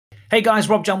Hey guys,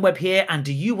 Rob John Webb here, and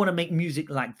do you want to make music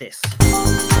like this?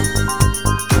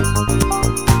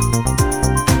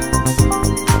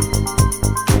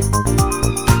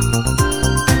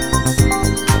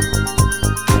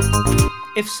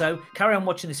 If so, carry on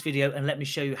watching this video and let me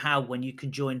show you how when you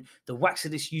can join the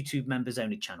Waxadisc YouTube members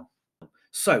only channel.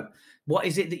 So what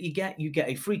is it that you get? You get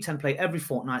a free template every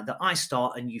fortnight that I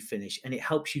start and you finish, and it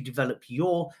helps you develop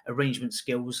your arrangement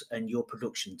skills and your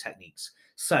production techniques.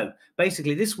 So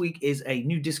basically this week is a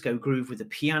new disco groove with a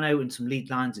piano and some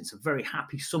lead lines. It's a very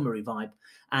happy summery vibe,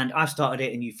 and I've started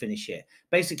it and you finish it.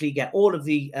 Basically you get all of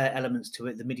the elements to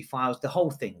it, the MIDI files, the whole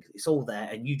thing, it's all there,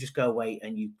 and you just go away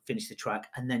and you finish the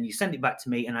track, and then you send it back to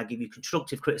me and I give you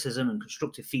constructive criticism and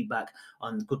constructive feedback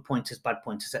on good pointers, bad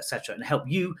pointers, etc., and help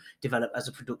you develop as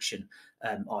a production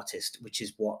artist, which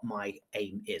is what my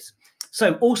aim is.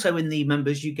 So also in the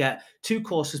members, you get 2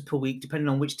 courses per week, depending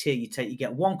on which tier you take. You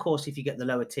get 1 course if you get the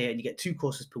lower tier, and you get 2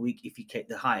 courses per week if you take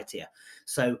the higher tier.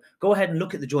 So go ahead and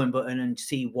look at the join button and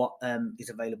see what is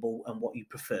available and what you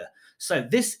prefer. So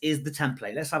this is the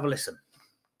template. Let's have a listen.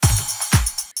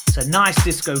 It's a nice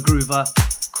disco groover,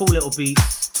 cool little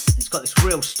beats. It's got this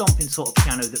real stomping sort of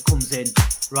piano that comes in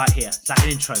right here. It's like an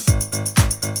intro.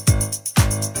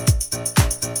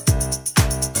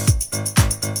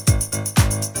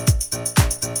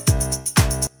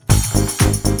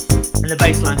 And the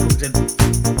bass line comes in.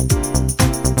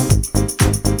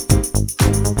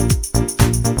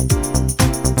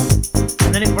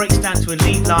 And then it breaks down to a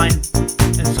lead line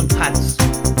and some pads.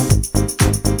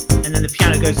 And then the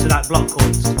piano goes to like block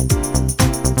chords.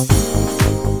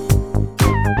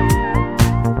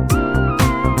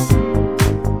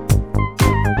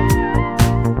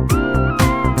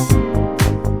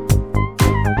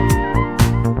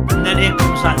 And then here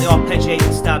comes like the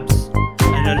arpeggiated stabs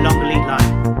and a long lead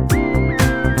line.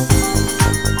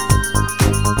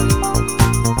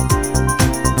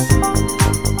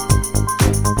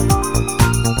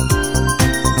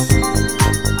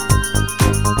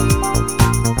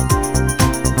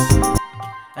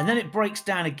 And then it breaks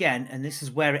down again, and this is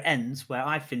where it ends, where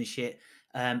I finish it,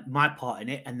 my part in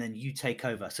it, and then you take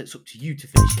over. So it's up to you to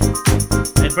finish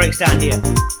it. And it breaks down here.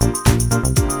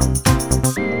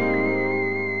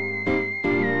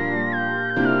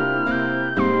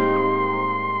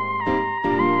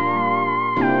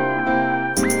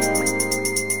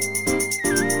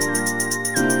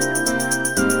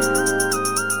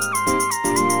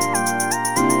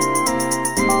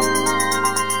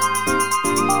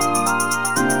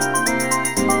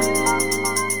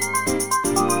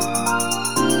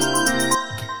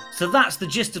 So that's the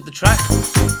gist of the track.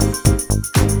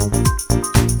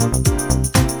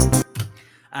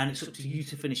 And it's up to you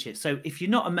to finish it. So if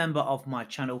you're not a member of my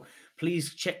channel,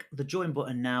 please check the join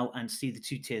button now and see the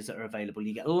 2 tiers that are available.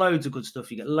 You get loads of good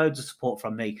stuff. You get loads of support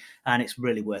from me, and it's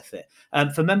really worth it.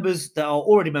 For members that are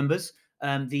already members,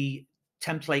 the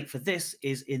template for this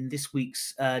is in this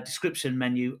week's description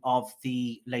menu of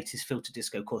the latest Filter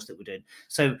Disco course that we're doing.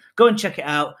 So go and check it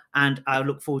out, and I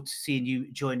look forward to seeing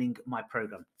you joining my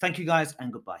program. Thank you guys,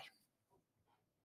 and goodbye.